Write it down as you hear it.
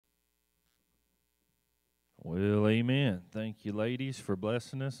Well, amen. Thank you, ladies, for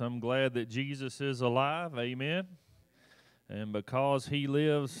blessing us. I'm glad that Jesus is alive. Amen. And because he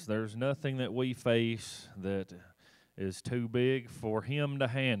lives, there's nothing that we face that is too big for him to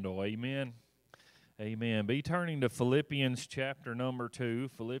handle. Amen. Amen. Be turning to Philippians chapter number 2.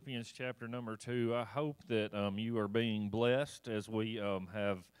 Philippians chapter number 2. I hope that you are being blessed as we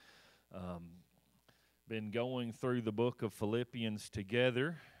have been going through the book of Philippians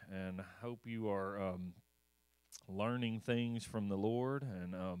together. And I hope you are learning things from the Lord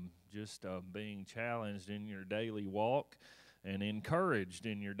and just being challenged in your daily walk and encouraged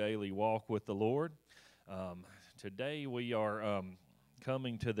in your daily walk with the Lord. Today we are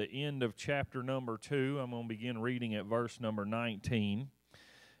coming to the end of chapter number 2. I'm going to begin reading at verse number 19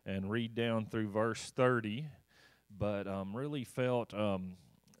 and read down through verse 30, but really felt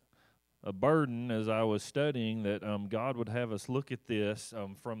a burden as I was studying that God would have us look at this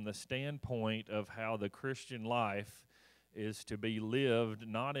from the standpoint of how the Christian life is to be lived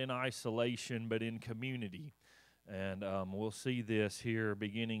not in isolation but in community. And we'll see this here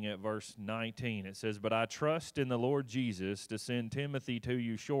beginning at verse 19. It says, "But I trust in the Lord Jesus to send Timothy to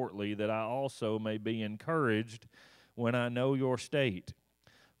you shortly, that I also may be encouraged when I know your state.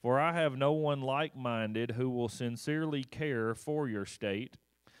 For I have no one like-minded who will sincerely care for your state.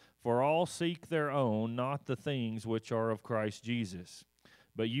 For all seek their own, not the things which are of Christ Jesus.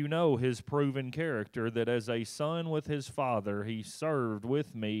 But you know his proven character, that as a son with his father he served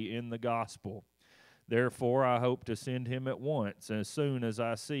with me in the gospel. Therefore I hope to send him at once, as soon as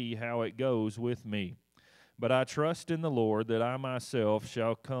I see how it goes with me. But I trust in the Lord that I myself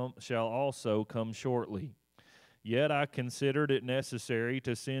shall also come shortly. Yet I considered it necessary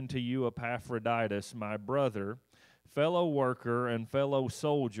to send to you Epaphroditus, my brother, fellow worker and fellow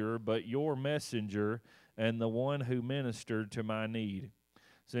soldier, but your messenger and the one who ministered to my need,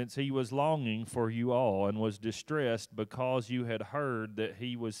 since he was longing for you all and was distressed because you had heard that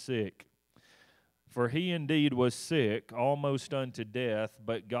he was sick. For he indeed was sick, almost unto death,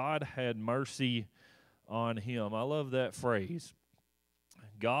 but God had mercy on him." I love that phrase.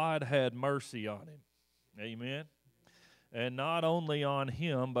 God had mercy on him. Amen. "And not only on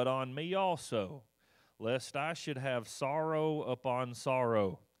him, but on me also, lest I should have sorrow upon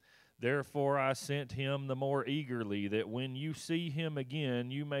sorrow. Therefore I sent him the more eagerly, that when you see him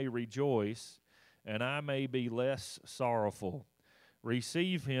again you may rejoice, and I may be less sorrowful.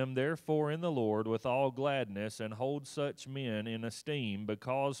 Receive him therefore in the Lord with all gladness, and hold such men in esteem,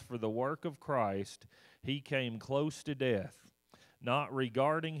 because for the work of Christ he came close to death, not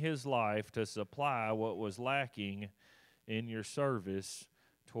regarding his life, to supply what was lacking in your service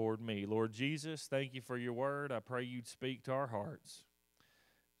toward me." Lord Jesus, thank you for your word. I pray you'd speak to our hearts.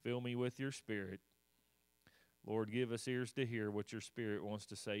 Fill me with your spirit. Lord, give us ears to hear what your spirit wants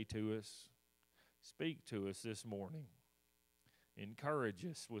to say to us. Speak to us this morning. Encourage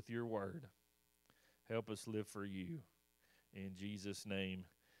us with your word. Help us live for you. In Jesus' name,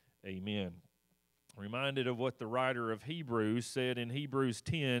 amen. Reminded of what the writer of Hebrews said in Hebrews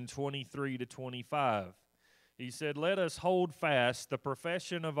 10:23-25. He said, "Let us hold fast the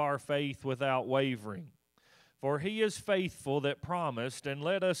profession of our faith without wavering. For he is faithful that promised, and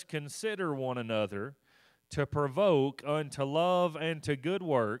let us consider one another to provoke unto love and to good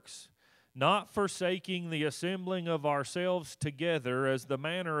works, not forsaking the assembling of ourselves together as the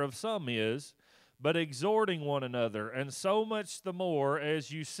manner of some is, but exhorting one another, and so much the more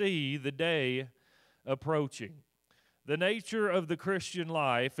as you see the day approaching." The nature of the Christian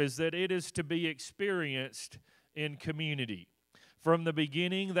life is that it is to be experienced in community. From the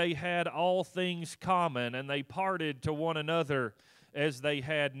beginning, they had all things common, and they parted to one another as they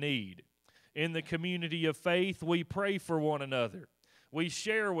had need. In the community of faith, we pray for one another. We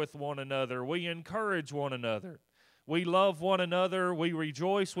share with one another. We encourage one another. We love one another. We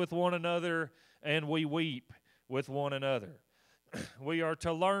rejoice with one another, and we weep with one another. We are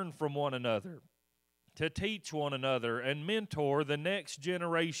to learn from one another, to teach one another, and mentor the next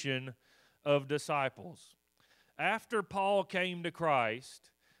generation of disciples. After Paul came to Christ,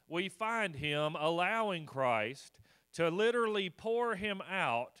 we find him allowing Christ to literally pour him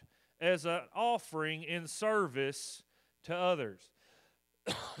out as an offering in service to others.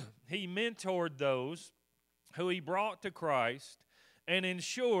 He mentored those who he brought to Christ and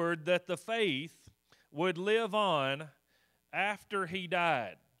ensured that the faith would live on after he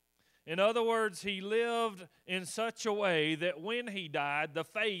died. In other words, he lived in such a way that when he died, the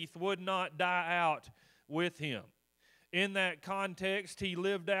faith would not die out with him. In that context, he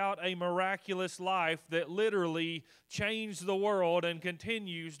lived out a miraculous life that literally changed the world and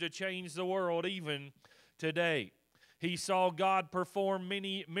continues to change the world even today. He saw God perform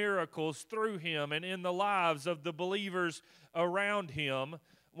many miracles through him and in the lives of the believers around him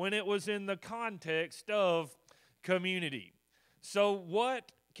when it was in the context of community. So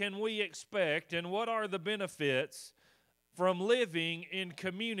what can we expect and what are the benefits from living in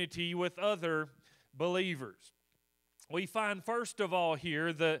community with other believers? We find first of all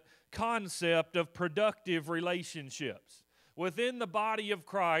here the concept of productive relationships. Within the body of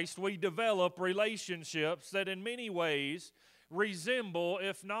Christ, we develop relationships that in many ways resemble,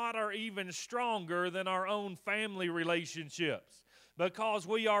 if not are even stronger than our own family relationships, because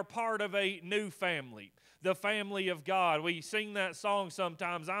we are part of a new family, the family of God. We sing that song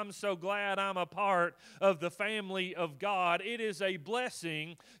sometimes, I'm so glad I'm a part of the family of God. It is a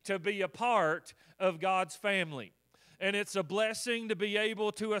blessing to be a part of God's family. And it's a blessing to be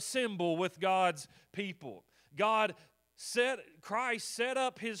able to assemble with God's people. Christ set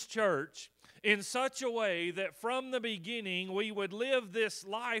up His church in such a way that from the beginning we would live this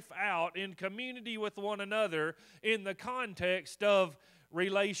life out in community with one another in the context of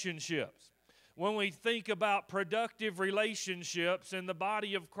relationships. When we think about productive relationships in the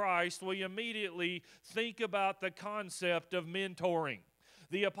body of Christ, we immediately think about the concept of mentoring.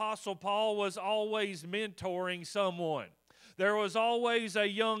 The Apostle Paul was always mentoring someone. There was always a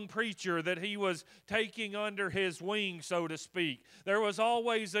young preacher that he was taking under his wing, so to speak. There was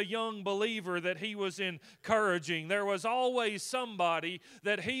always a young believer that he was encouraging. There was always somebody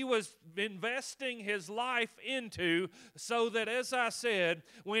that he was investing his life into so that, as I said,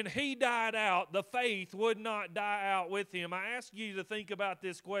 when he died out, the faith would not die out with him. I ask you to think about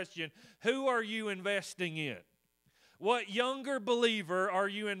this question. Who are you investing in? What younger believer are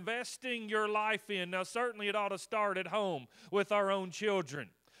you investing your life in? Now, certainly it ought to start at home with our own children.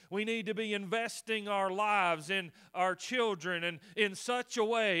 We need to be investing our lives in our children and in such a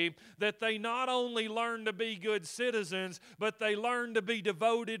way that they not only learn to be good citizens, but they learn to be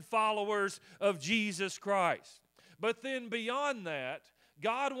devoted followers of Jesus Christ. But then beyond that,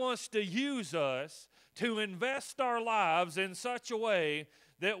 God wants to use us to invest our lives in such a way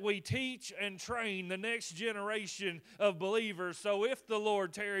that we teach and train the next generation of believers. So if the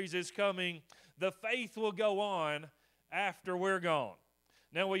Lord tarries His coming, the faith will go on after we're gone.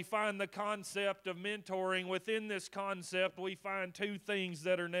 Now we find the concept of mentoring. Within this concept, we find two things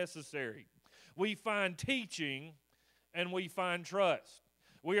that are necessary. We find teaching and we find trust.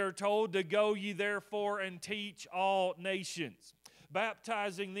 We are told to go ye therefore and teach all nations,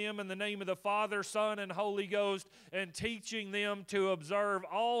 baptizing them in the name of the Father, Son, and Holy Ghost, and teaching them to observe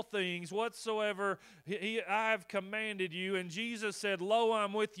all things whatsoever I have commanded you. And Jesus said, Lo,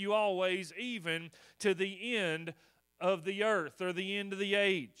 I'm with you always, even to the end of the earth, or the end of the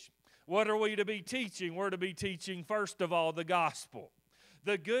age. What are we to be teaching? We're to be teaching, first of all, the gospel.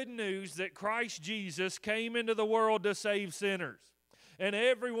 The good news that Christ Jesus came into the world to save sinners. And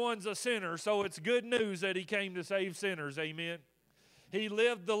everyone's a sinner, so it's good news that He came to save sinners. Amen. He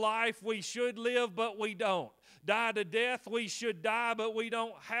lived the life we should live, but we don't. Died a death we should die, but we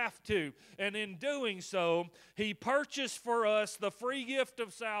don't have to. And in doing so, He purchased for us the free gift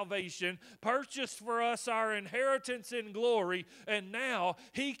of salvation, purchased for us our inheritance in glory, and now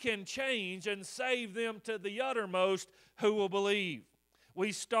He can change and save them to the uttermost who will believe.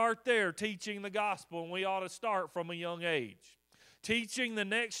 We start there, teaching the gospel, and we ought to start from a young age. Teaching the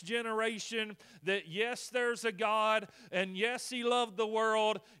next generation that yes, there's a God, and yes, He loved the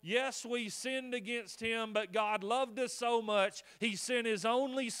world. Yes, we sinned against Him, but God loved us so much, He sent His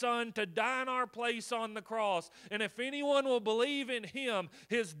only Son to die in our place on the cross. And if anyone will believe in Him,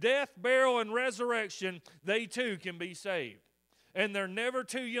 His death, burial, and resurrection, they too can be saved. And they're never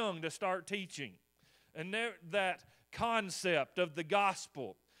too young to start teaching. And that concept of the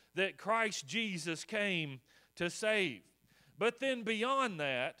gospel, that Christ Jesus came to save. But then beyond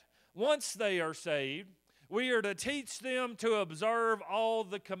that, once they are saved, we are to teach them to observe all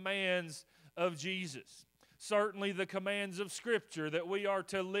the commands of Jesus. Certainly the commands of Scripture that we are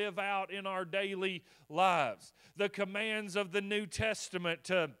to live out in our daily lives. The commands of the New Testament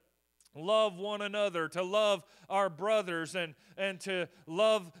to love one another, to love our brothers, and to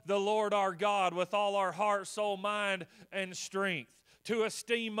love the Lord our God with all our heart, soul, mind, and strength. To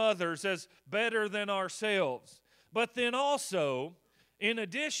esteem others as better than ourselves. But then also, in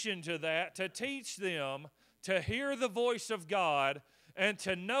addition to that, to teach them to hear the voice of God and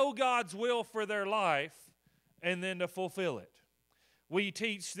to know God's will for their life and then to fulfill it. We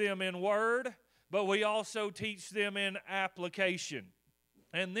teach them in word, but we also teach them in application.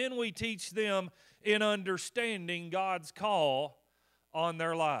 And then we teach them in understanding God's call on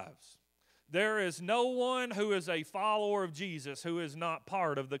their lives. There is no one who is a follower of Jesus who is not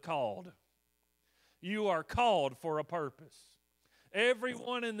part of the called. You are called for a purpose.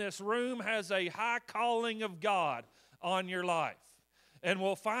 Everyone in this room has a high calling of God on your life. And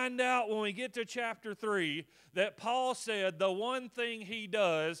we'll find out when we get to chapter 3 that Paul said the one thing he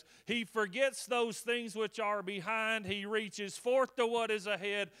does, he forgets those things which are behind, he reaches forth to what is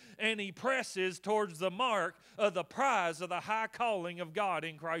ahead, and he presses towards the mark of the prize of the high calling of God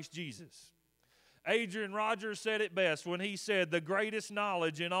in Christ Jesus. Adrian Rogers said it best when he said the greatest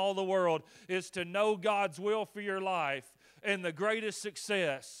knowledge in all the world is to know God's will for your life, and the greatest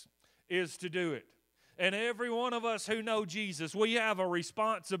success is to do it. And every one of us who know Jesus, we have a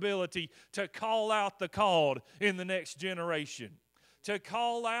responsibility to call out the called in the next generation. To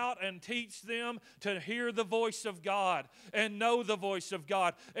call out and teach them to hear the voice of God and know the voice of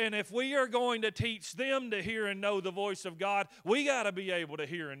God. And if we are going to teach them to hear and know the voice of God, we got to be able to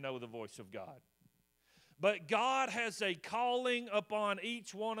hear and know the voice of God. But God has a calling upon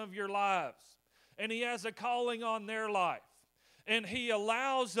each one of your lives. And He has a calling on their life. And He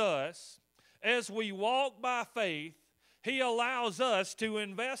allows us, as we walk by faith, He allows us to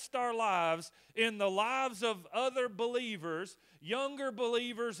invest our lives in the lives of other believers, younger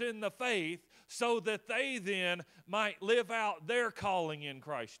believers in the faith, so that they then might live out their calling in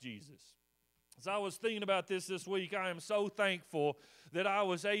Christ Jesus. As I was thinking about this week, I am so thankful that I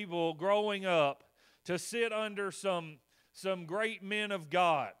was able, growing up, to sit under some great men of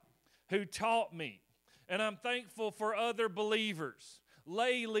God who taught me. And I'm thankful for other believers,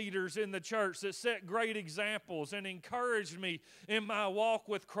 lay leaders in the church that set great examples and encouraged me in my walk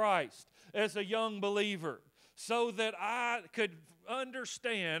with Christ as a young believer, so that I could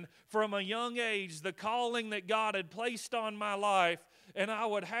understand from a young age the calling that God had placed on my life, and I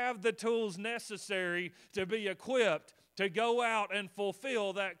would have the tools necessary to be equipped to go out and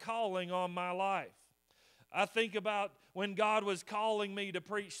fulfill that calling on my life. I think about when God was calling me to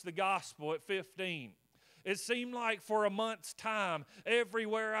preach the gospel at 15. It seemed like for a month's time,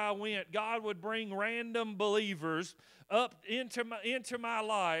 everywhere I went, God would bring random believers up into my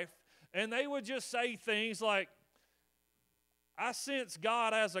life, and they would just say things like, I sense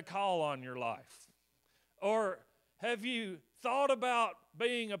God has a call on your life. Or, have you thought about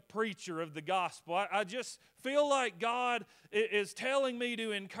being a preacher of the gospel? I just feel like God is telling me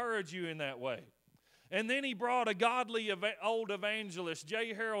to encourage you in that way. And then He brought a godly old evangelist,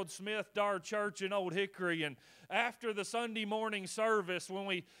 J. Harold Smith, to our church in Old Hickory. And after the Sunday morning service, when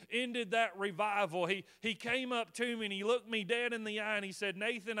we ended that revival, he came up to me and he looked me dead in the eye and he said,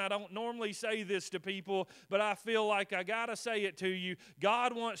 Nathan, I don't normally say this to people, but I feel like I got to say it to you.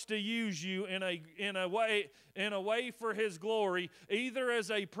 God wants to use you in a way for His glory, either as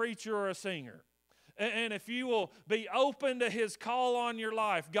a preacher or a singer. And if you will be open to His call on your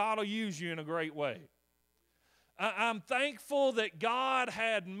life, God will use you in a great way. I'm thankful that God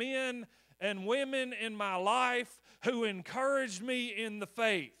had men and women in my life who encouraged me in the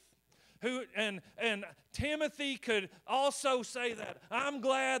faith. And Timothy could also say that. I'm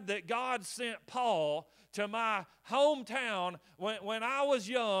glad that God sent Paul to my hometown when I was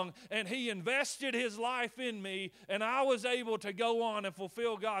young, and he invested his life in me, and I was able to go on and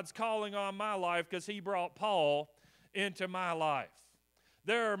fulfill God's calling on my life because he brought Paul into my life.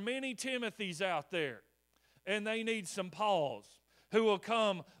 There are many Timothys out there, and they need some Pauls who will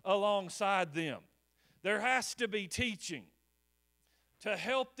come alongside them. There has to be teaching to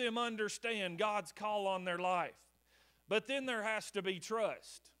help them understand God's call on their life. But then there has to be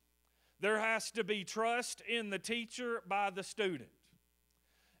trust. There has to be trust in the teacher by the student.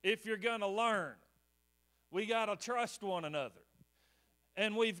 If you're going to learn, we got to trust one another.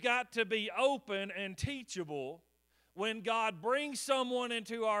 And we've got to be open and teachable when God brings someone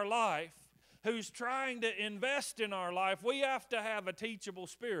into our life who's trying to invest in our life. We have to have a teachable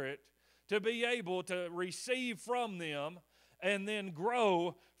spirit to be able to receive from them and then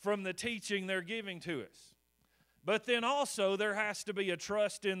grow from the teaching they're giving to us. But then also there has to be a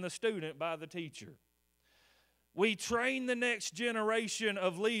trust in the student by the teacher. We train the next generation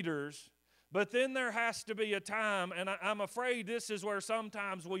of leaders, but then there has to be a time, and I'm afraid this is where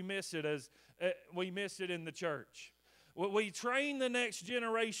sometimes we miss it in the church. We train the next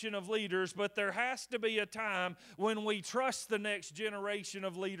generation of leaders, but there has to be a time when we trust the next generation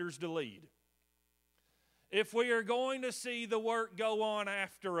of leaders to lead. If we are going to see the work go on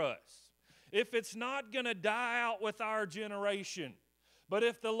after us, if it's not going to die out with our generation, but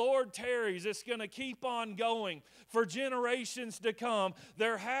if the Lord tarries, it's going to keep on going for generations to come,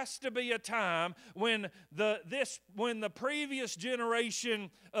 there has to be a time when the previous generation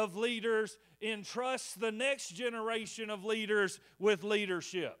of leaders entrusts the next generation of leaders with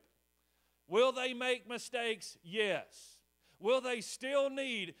leadership. Will they make mistakes? Yes. Will they still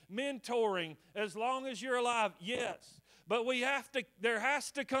need mentoring as long as you're alive? Yes. But there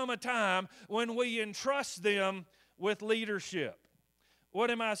has to come a time when we entrust them with leadership.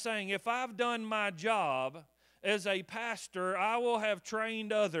 What am I saying? If I've done my job as a pastor, I will have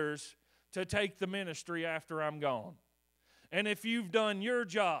trained others to take the ministry after I'm gone. And if you've done your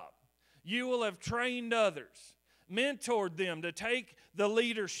job, you will have trained others, mentored them to take the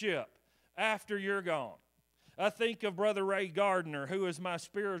leadership after you're gone. I think of Brother Ray Gardner, who is my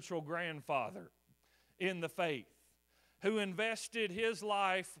spiritual grandfather in the faith, who invested his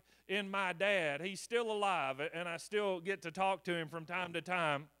life in my dad. He's still alive, and I still get to talk to him from time to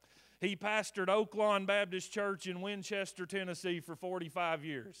time. He pastored Oak Lawn Baptist Church in Winchester, Tennessee for 45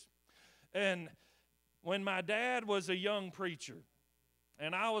 years. And when my dad was a young preacher,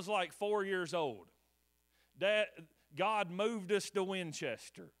 and I was like 4 years old, God moved us to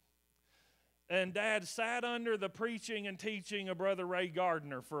Winchester. And Dad sat under the preaching and teaching of Brother Ray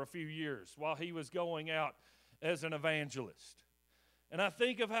Gardner for a few years while he was going out as an evangelist. And I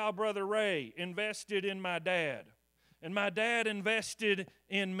think of how Brother Ray invested in my dad, and my dad invested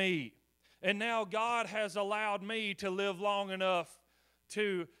in me. And now God has allowed me to live long enough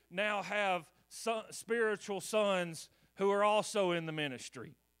to now have spiritual sons who are also in the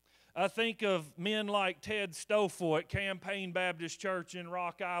ministry. I think of men like Ted Stoffel at Campaign Baptist Church in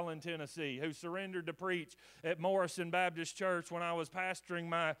Rock Island, Tennessee, who surrendered to preach at Morrison Baptist Church when I was pastoring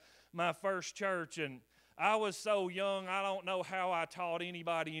my first church. And I was so young, I don't know how I taught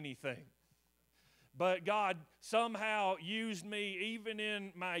anybody anything. But God somehow used me, even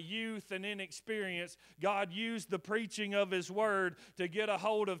in my youth and inexperience. God used the preaching of His Word to get a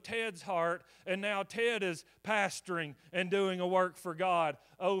hold of Ted's heart. And now Ted is pastoring and doing a work for God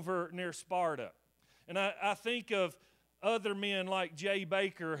over near Sparta. And I think of other men like Jay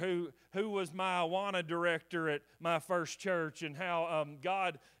Baker, who was my Awana director at my first church, and how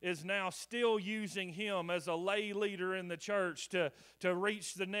God is now still using him as a lay leader in the church to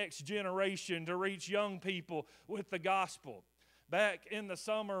reach the next generation, to reach young people with the gospel. Back in the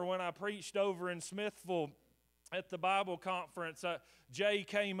summer when I preached over in Smithville at the Bible conference, Jay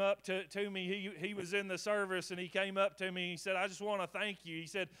came up to me. He was in the service, and he came up to me. He said, "I just want to thank you." He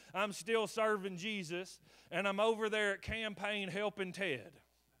said, "I'm still serving Jesus, and I'm over there at Campaign helping Ted."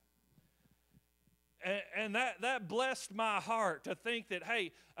 And that blessed my heart to think that,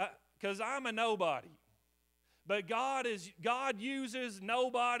 hey, because I'm a nobody, but God uses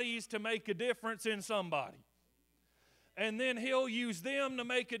nobodies to make a difference in somebody. And then He'll use them to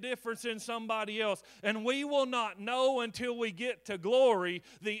make a difference in somebody else. And we will not know until we get to glory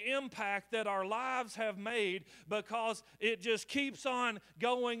the impact that our lives have made, because it just keeps on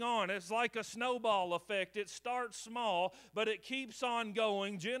going on. It's like a snowball effect. It starts small, but it keeps on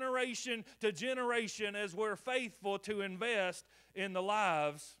going generation to generation as we're faithful to invest in the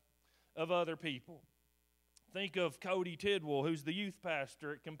lives of other people. Think of Cody Tidwell, who's the youth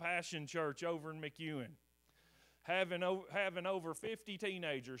pastor at Compassion Church over in McEwen. Having over 50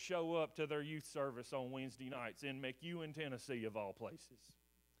 teenagers show up to their youth service on Wednesday nights in McEwen, Tennessee, of all places.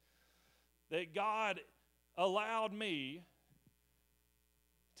 That God allowed me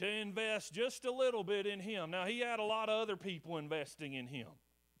to invest just a little bit in him. Now, He had a lot of other people investing in him,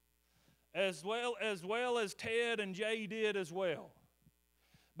 as well as Ted and Jay did as well.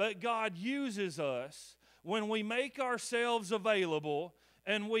 But God uses us when we make ourselves available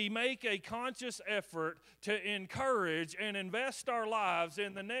and we make a conscious effort to encourage and invest our lives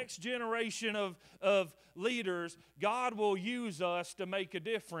in the next generation of leaders. God will use us to make a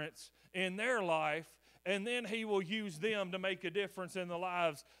difference in their life, and then He will use them to make a difference in the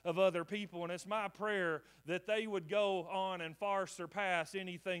lives of other people. And it's my prayer that they would go on and far surpass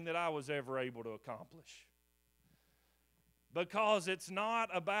anything that I was ever able to accomplish. Because it's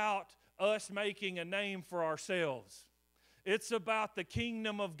not about us making a name for ourselves. It's about the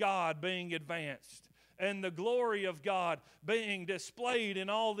kingdom of God being advanced and the glory of God being displayed in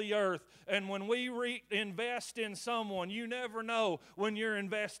all the earth. And when we invest in someone, you never know when you're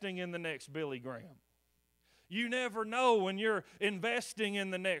investing in the next Billy Graham. You never know when you're investing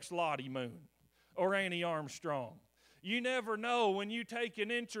in the next Lottie Moon or Annie Armstrong. You never know when you take an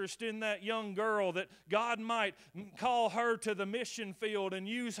interest in that young girl that God might call her to the mission field and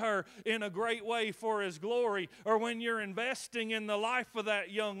use her in a great way for His glory, or when you're investing in the life of that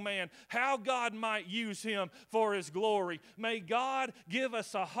young man, how God might use him for His glory. May God give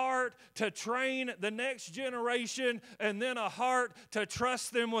us a heart to train the next generation, and then a heart to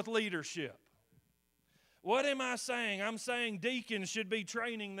trust them with leadership. What am I saying? I'm saying deacons should be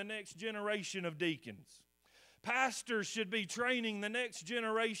training the next generation of deacons. Pastors should be training the next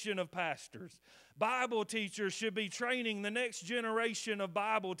generation of pastors. Bible teachers should be training the next generation of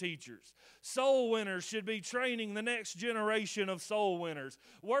Bible teachers. Soul winners should be training the next generation of soul winners.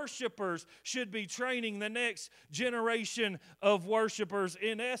 Worshipers should be training the next generation of worshipers.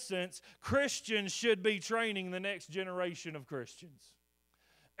 In essence, Christians should be training the next generation of Christians.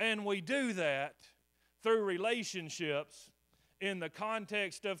 And we do that through relationships in the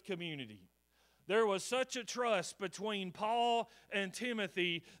context of community. There was such a trust between Paul and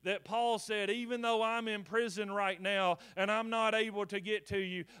Timothy that Paul said, even though I'm in prison right now and I'm not able to get to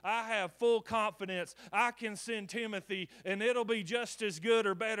you, I have full confidence I can send Timothy, and it'll be just as good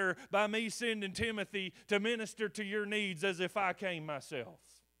or better by me sending Timothy to minister to your needs as if I came myself.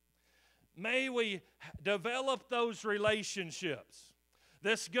 May we develop those relationships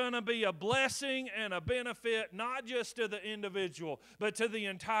that's going to be a blessing and a benefit not just to the individual, but to the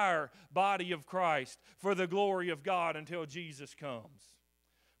entire body of Christ for the glory of God until Jesus comes.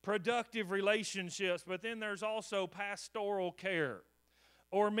 Productive relationships, but then there's also pastoral care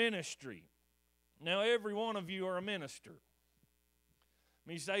or ministry. Now, every one of you are a minister.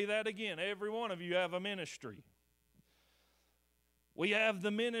 Let me say that again. Every one of you have a ministry. We have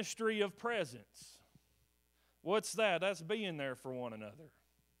the ministry of presence. What's that? That's being there for one another.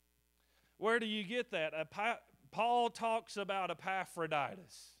 Where do you get that? Paul talks about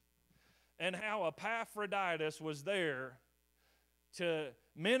Epaphroditus and how Epaphroditus was there to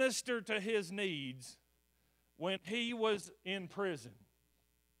minister to his needs when he was in prison.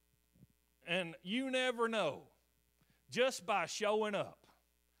 And you never know, just by showing up,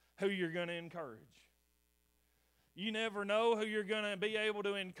 who you're going to encourage. You never know who you're going to be able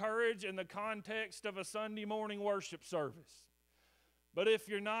to encourage in the context of a Sunday morning worship service. But if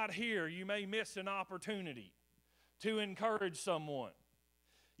you're not here, you may miss an opportunity to encourage someone.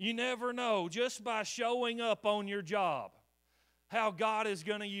 You never know, just by showing up on your job, how God is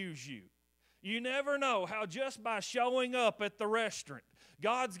going to use you. You never know how just by showing up at the restaurant,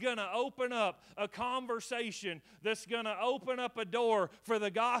 God's going to open up a conversation that's going to open up a door for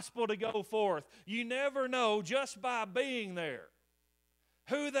the gospel to go forth. You never know just by being there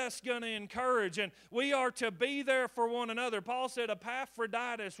who that's going to encourage. And we are to be there for one another. Paul said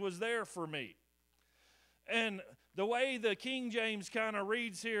Epaphroditus was there for me. And the way the King James kind of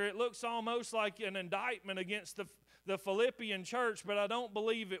reads here, it looks almost like an indictment against the Philippian church, but I don't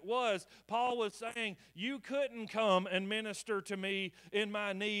believe it was. Paul was saying, you couldn't come and minister to me in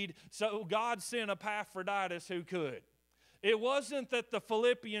my need, so God sent Epaphroditus who could. It wasn't that the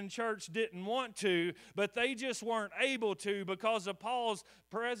Philippian church didn't want to, but they just weren't able to because of Paul's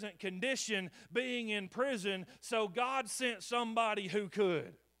present condition being in prison, so God sent somebody who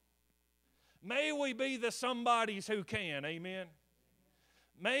could. May we be the somebodies who can, amen?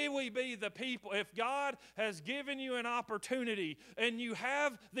 May we be the people. If God has given you an opportunity and you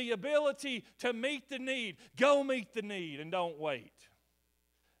have the ability to meet the need, go meet the need and don't wait.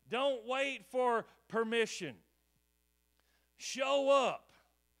 Don't wait for permission. Show up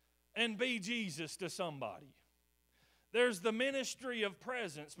and be Jesus to somebody. There's the ministry of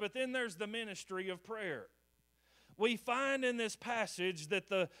presence, but then there's the ministry of prayer. We find in this passage that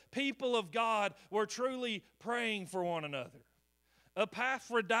the people of God were truly praying for one another.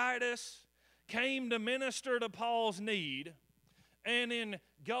 Epaphroditus came to minister to Paul's need, and in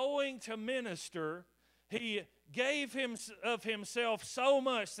going to minister, he gave of himself so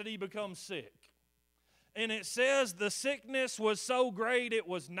much that he becomes sick. And it says the sickness was so great it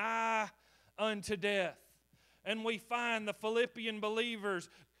was nigh unto death. And we find the Philippian believers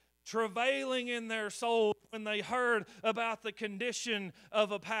travailing in their soul when they heard about the condition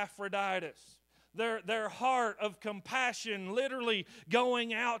of Epaphroditus. Their heart of compassion literally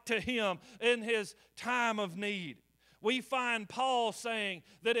going out to him in his time of need. We find Paul saying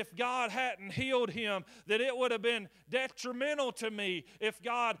that if God hadn't healed him, that it would have been detrimental to me if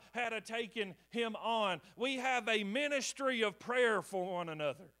God had taken him on. We have a ministry of prayer for one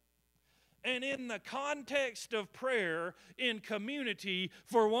another. And in the context of prayer, in community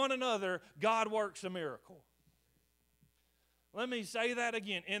for one another, God works a miracle. Let me say that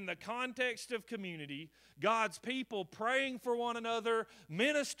again. In the context of community, God's people praying for one another,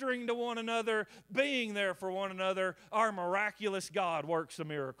 ministering to one another, being there for one another, our miraculous God works a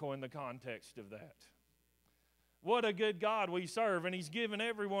miracle in the context of that. What a good God we serve, and He's given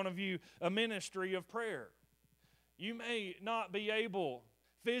every one of you a ministry of prayer. You may not be able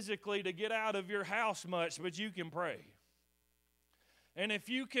physically to get out of your house much, but you can pray. And if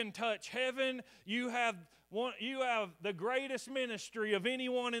you can touch heaven, you have the greatest ministry of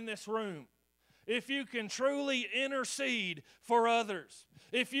anyone in this room. If you can truly intercede for others,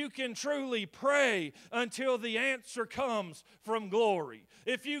 if you can truly pray until the answer comes from glory,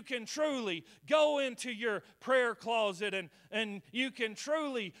 if you can truly go into your prayer closet and you can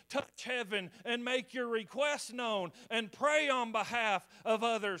truly touch heaven and make your requests known and pray on behalf of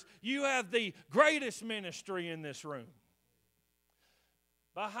others, you have the greatest ministry in this room.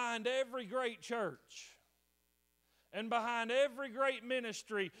 Behind every great church and behind every great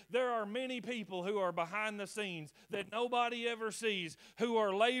ministry, there are many people who are behind the scenes that nobody ever sees, who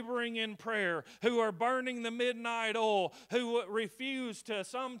are laboring in prayer, who are burning the midnight oil, who refuse to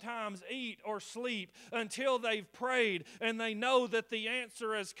sometimes eat or sleep until they've prayed and they know that the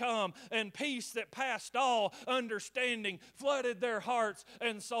answer has come, and peace that passed all understanding flooded their hearts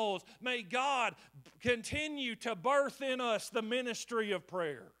and souls. May God continue to birth in us the ministry of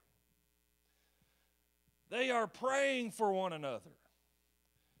prayer. They are praying for one another.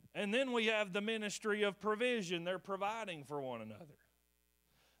 And then we have the ministry of provision. They're providing for one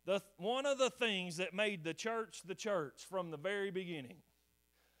another. One of the things that made the church from the very beginning,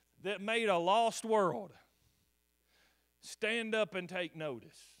 that made a lost world stand up and take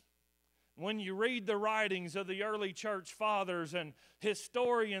notice. When you read the writings of the early church fathers and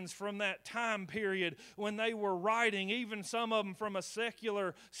historians from that time period, when they were writing, even some of them from a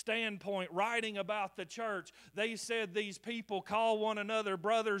secular standpoint, writing about the church, they said these people call one another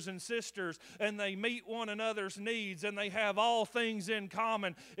brothers and sisters, and they meet one another's needs, and they have all things in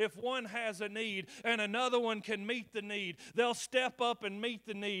common. If one has a need and another one can meet the need, they'll step up and meet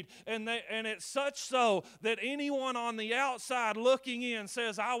the need. And it's such so that anyone on the outside looking in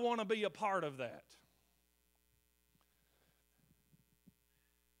says, I want to be a part of that.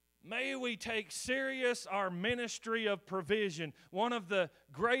 May we take serious our ministry of provision. One of the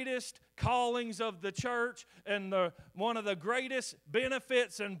greatest callings of the church and one of the greatest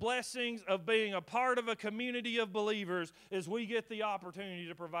benefits and blessings of being a part of a community of believers is we get the opportunity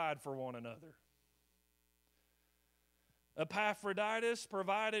to provide for one another. Epaphroditus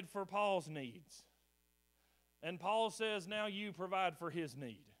provided for Paul's needs. And Paul says, now you provide for his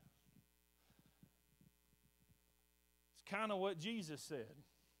need. It's kind of what Jesus said.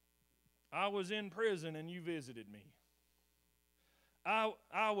 I was in prison and you visited me.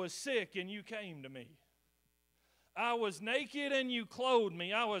 I was sick and you came to me. I was naked and you clothed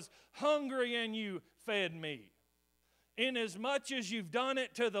me. I was hungry and you fed me. Inasmuch as you've done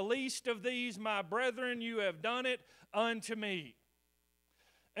it to the least of these, my brethren, you have done it unto me.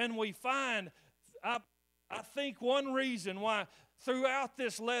 And we find, I think one reason why throughout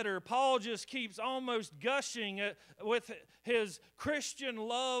this letter, Paul just keeps almost gushing with his Christian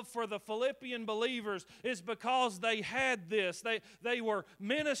love for the Philippian believers is because they had this. They were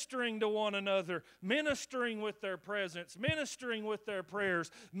ministering to one another, ministering with their presence, ministering with their prayers,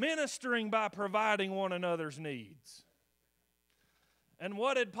 ministering by providing one another's needs. And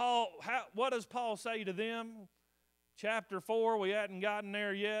what does Paul say to them? Chapter 4, we hadn't gotten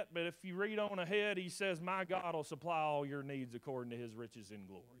there yet, but if you read on ahead, he says, my God will supply all your needs according to his riches in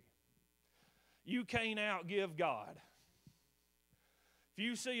glory. You can't outgive God. If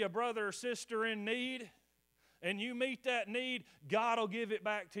you see a brother or sister in need and you meet that need, God will give it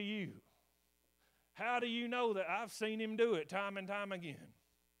back to you. How do you know that? I've seen him do it time and time again.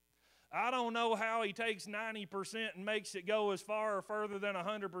 I don't know how he takes 90% and makes it go as far or further than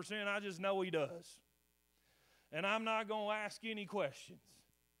 100%. I just know he does. And I'm not going to ask any questions.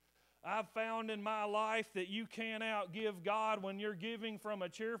 I've found in my life that you can't outgive God when you're giving from a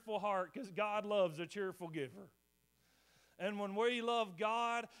cheerful heart, because God loves a cheerful giver. And when we love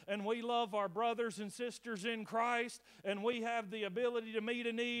God and we love our brothers and sisters in Christ and we have the ability to meet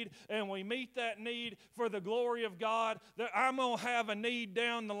a need and we meet that need for the glory of God, that I'm going to have a need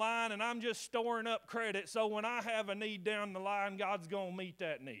down the line and I'm just storing up credit. So when I have a need down the line, God's going to meet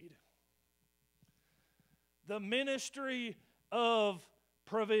that need. The ministry of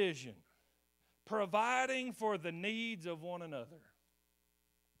provision, providing for the needs of one another.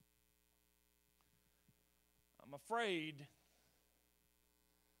 I'm afraid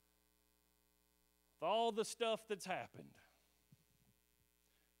with all the stuff that's happened,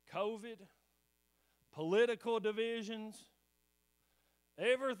 COVID, political divisions,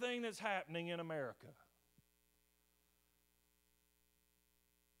 everything that's happening in America,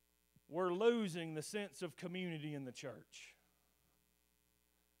 we're losing the sense of community in the church.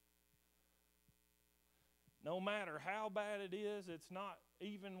 No matter how bad it is, it's not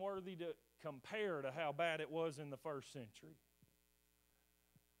even worthy to compare to how bad it was in the first century.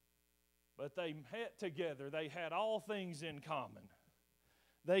 But they met together. They had all things in common.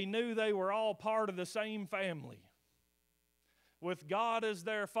 They knew they were all part of the same family, with God as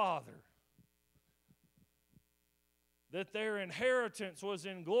their Father. that their inheritance was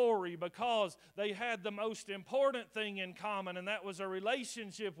in glory because they had the most important thing in common, and that was a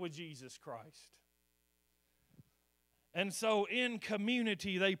relationship with Jesus Christ. And so in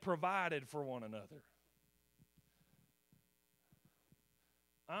community, they provided for one another.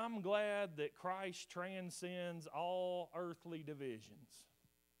 I'm glad that Christ transcends all earthly divisions.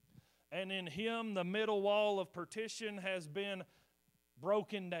 And in Him, the middle wall of partition has been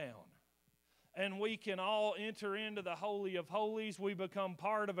broken down. And we can all enter into the Holy of Holies. We become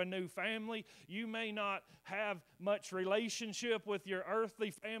part of a new family. You may not have much relationship with your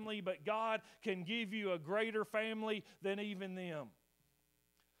earthly family, but God can give you a greater family than even them.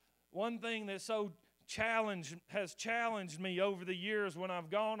 One thing that has challenged me over the years when I've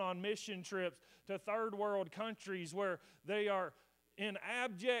gone on mission trips to third world countries where they are in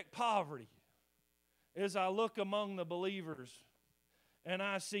abject poverty is I look among the believers and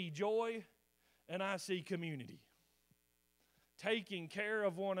I see joy and I see community, taking care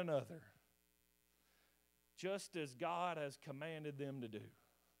of one another, just as God has commanded them to do.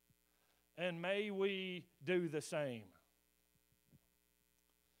 And may we do the same.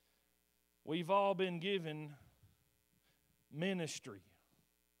 We've all been given ministry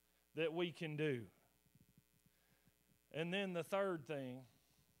that we can do. And then the third thing,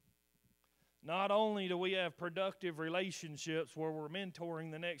 not only do we have productive relationships where we're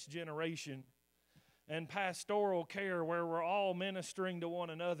mentoring the next generation, and pastoral care where we're all ministering to one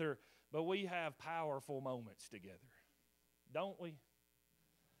another, but we have powerful moments together, don't we?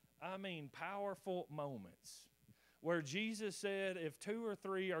 I mean, powerful moments where Jesus said, if 2 or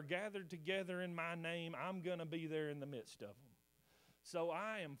 3 are gathered together in my name, I'm going to be there in the midst of them. So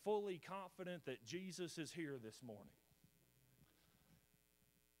I am fully confident that Jesus is here this morning.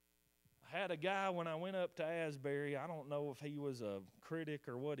 I had a guy when I went up to Asbury, I don't know if he was a critic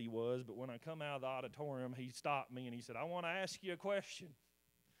or what he was, but when I come out of the auditorium, he stopped me and he said, I want to ask you a question.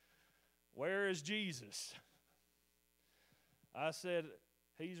 Where is Jesus? I said,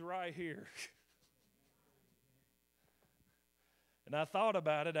 He's right here. And I thought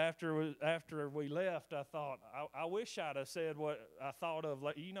about it after we left. I thought, I wish I'd have said what I thought of.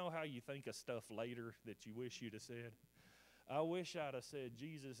 Like, you know how you think of stuff later that you wish you'd have said? I wish I'd have said,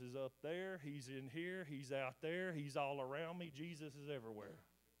 Jesus is up there, He's in here, He's out there, He's all around me, Jesus is everywhere.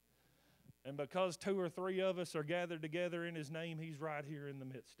 And because 2 or 3 of us are gathered together in His name, He's right here in the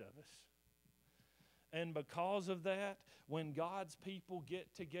midst of us. And because of that, when God's people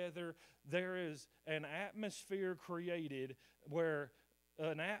get together, there is an atmosphere created where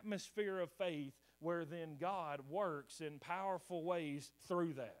an atmosphere of faith where then God works in powerful ways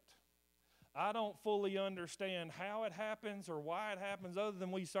through that. I don't fully understand how it happens or why it happens other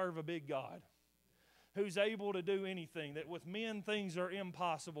than we serve a big God who's able to do anything. That with men things are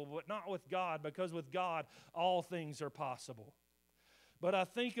impossible, but not with God, because with God all things are possible. But I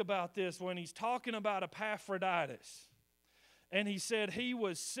think about this when he's talking about Epaphroditus. And he said he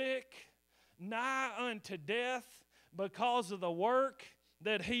was sick, nigh unto death, because of the work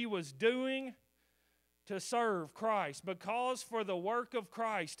that he was doing to serve Christ. Because for the work of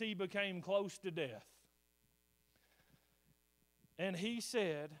Christ he became close to death. And he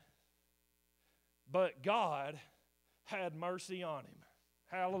said, but God had mercy on him.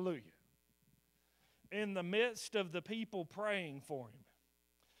 Hallelujah. In the midst of the people praying for him,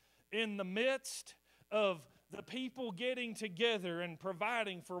 in the midst of the people getting together and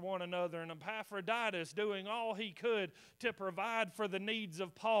providing for one another, and Epaphroditus doing all he could to provide for the needs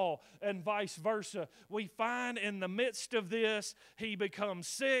of Paul and vice versa, we find in the midst of this, he becomes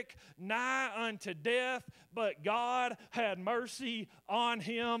sick, nigh unto death, but God had mercy on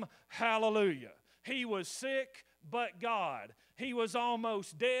him. Hallelujah. He was sick, but God. He was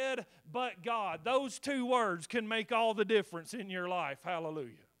almost dead, but God. Those 2 words can make all the difference in your life.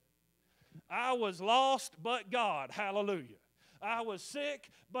 Hallelujah. I was lost, but God. Hallelujah. I was sick,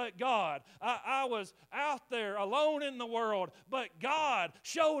 but God. I was out there alone in the world, but God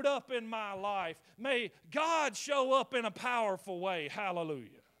showed up in my life. May God show up in a powerful way. Hallelujah.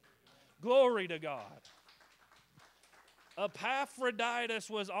 Glory to God. Epaphroditus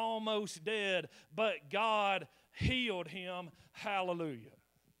was almost dead, but God healed him. Hallelujah.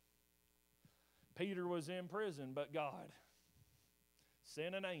 Peter was in prison, but God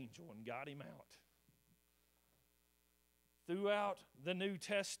sent an angel and got him out. Throughout the New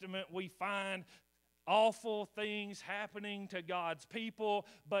Testament, we find awful things happening to God's people,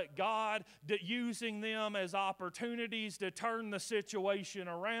 but God using them as opportunities to turn the situation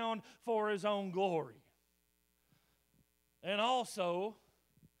around for His own glory. And also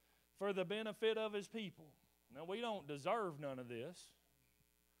for the benefit of His people. Now, we don't deserve none of this,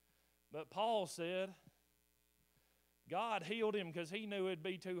 but Paul said, God healed him because he knew it'd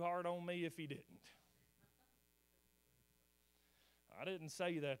be too hard on me if he didn't. I didn't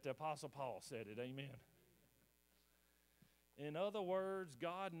say that. The Apostle Paul said it. Amen. In other words,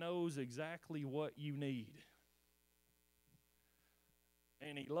 God knows exactly what you need.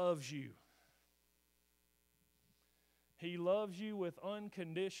 And He loves you. He loves you with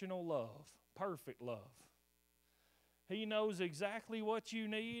unconditional love, perfect love. He knows exactly what you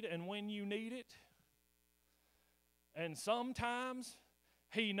need and when you need it. And sometimes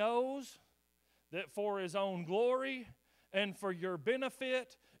He knows that for His own glory and for your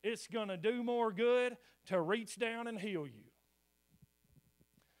benefit, it's going to do more good to reach down and heal you.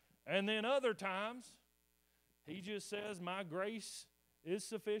 And then other times, He just says, my grace is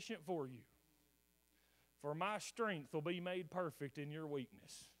sufficient for you. For my strength will be made perfect in your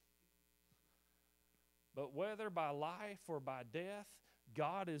weakness. But whether by life or by death,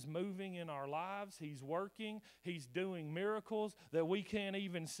 God is moving in our lives. He's working. He's doing miracles that we can't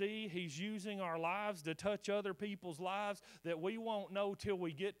even see. He's using our lives to touch other people's lives that we won't know till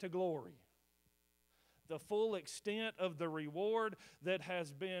we get to glory. The full extent of the reward that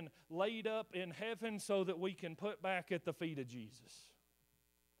has been laid up in heaven so that we can put back at the feet of Jesus.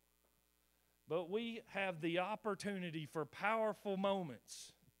 But we have the opportunity for powerful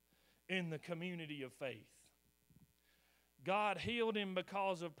moments in the community of faith. God healed him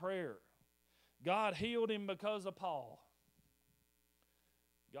because of prayer. God healed him because of Paul.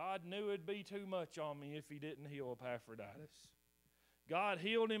 God knew it'd be too much on me if He didn't heal Epaphroditus. God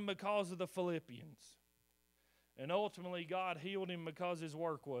healed him because of the Philippians. And ultimately, God healed him because his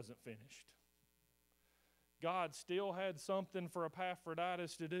work wasn't finished. God still had something for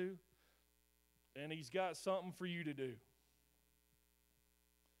Epaphroditus to do, and He's got something for you to do.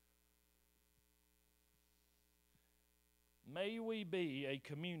 May we be a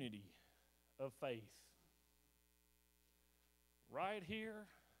community of faith. Right here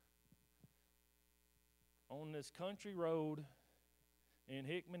on this country road in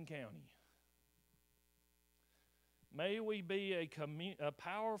Hickman County. May we be a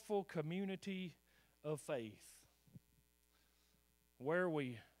powerful community of faith where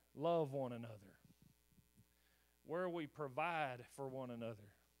we love one another, where we provide for one another,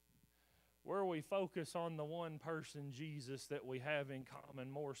 where we focus on the one person, Jesus, that we have in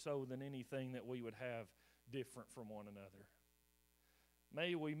common more so than anything that we would have different from one another.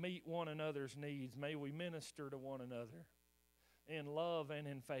 May we meet one another's needs. May we minister to one another in love and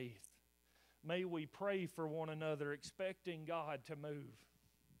in faith. May we pray for one another, expecting God to move.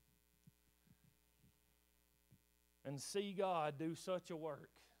 And see God do such a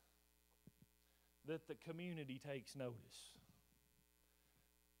work that the community takes notice.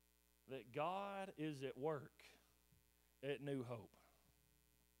 That God is at work at New Hope.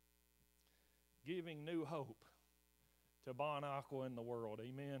 Giving new hope to Bon Aqua and the world.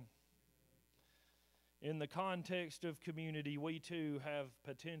 Amen. In the context of community, we too have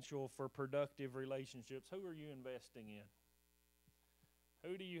potential for productive relationships. Who are you investing in?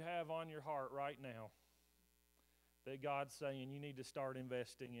 Who do you have on your heart right now that God's saying you need to start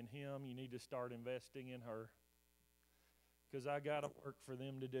investing in him, you need to start investing in her? Because I got work for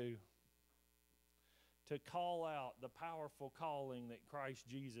them to do. To call out the powerful calling that Christ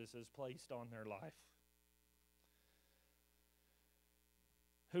Jesus has placed on their life.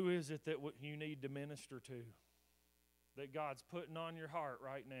 Who is it that you need to minister to? That God's putting on your heart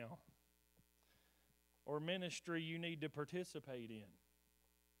right now? Or ministry you need to participate in?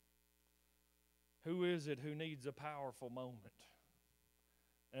 Who is it who needs a powerful moment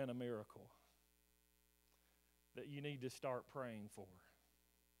and a miracle that you need to start praying for?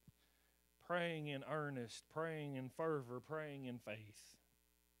 Praying in earnest, praying in fervor, praying in faith.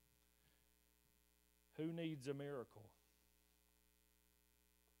 Who needs a miracle?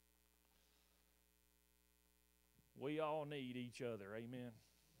 We all need each other, amen.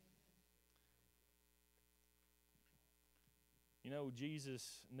 You know,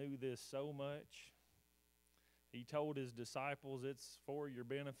 Jesus knew this so much. He told his disciples, it's for your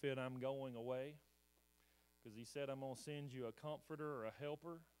benefit I'm going away. Because he said, I'm going to send you a comforter or a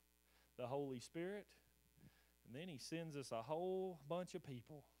helper, the Holy Spirit. And then he sends us a whole bunch of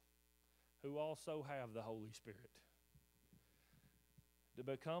people who also have the Holy Spirit to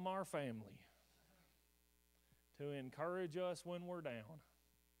become our family, to encourage us when we're down,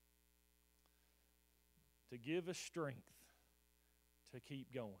 to give us strength to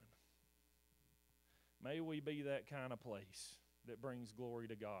keep going. May we be that kind of place that brings glory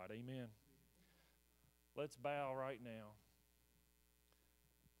to God. Amen. Let's bow right now.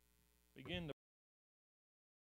 Begin to